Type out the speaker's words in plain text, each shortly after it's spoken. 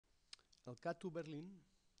El Ktuberling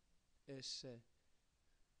és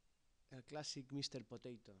el clàssic Mr.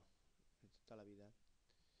 Potato de tota la vida.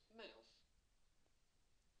 Mouth.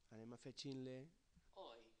 Anem afegint-li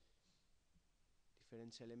Eye.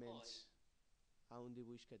 diferents elements a un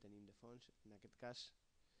dibuix que tenim de fons, en aquest cas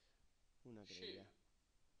una graella.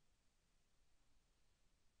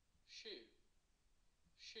 Shoe.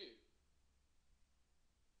 Shoe.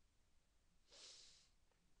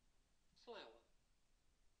 Flower.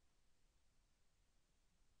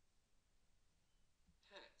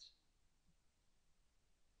 Hat.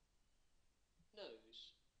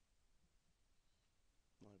 Nose.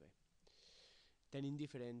 Molt bé. Tenim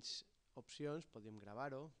diferents opcions, podem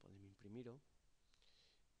gravar-ho, podem imprimir-ho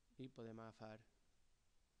i podem agafar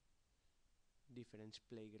diferents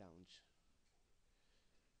playgrounds.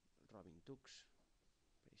 Robin Tux,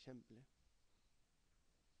 per exemple.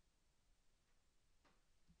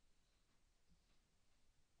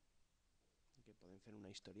 Aquí podem fer una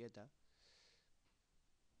historieta.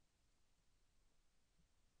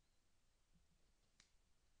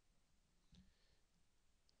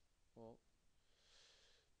 O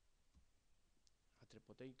altre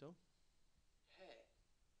potato. Hair.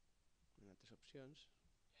 En altres opcions.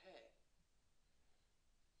 Hair.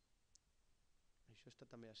 Això està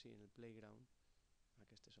també així en el playground,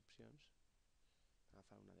 aquestes opcions.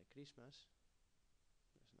 Agafar una de Christmas,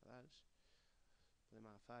 dels Nadals. Podem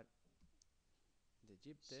agafar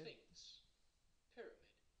d'Egipte. Sphinx.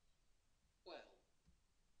 Pyramid. Well.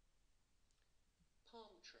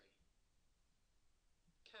 Palm tree.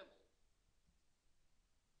 Camel.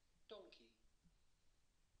 Donkey.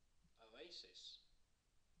 Oasis.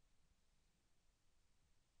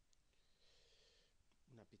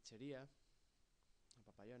 Una pizzeria, una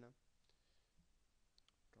papallona,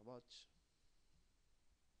 robots.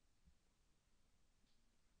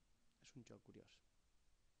 És un joc curiós.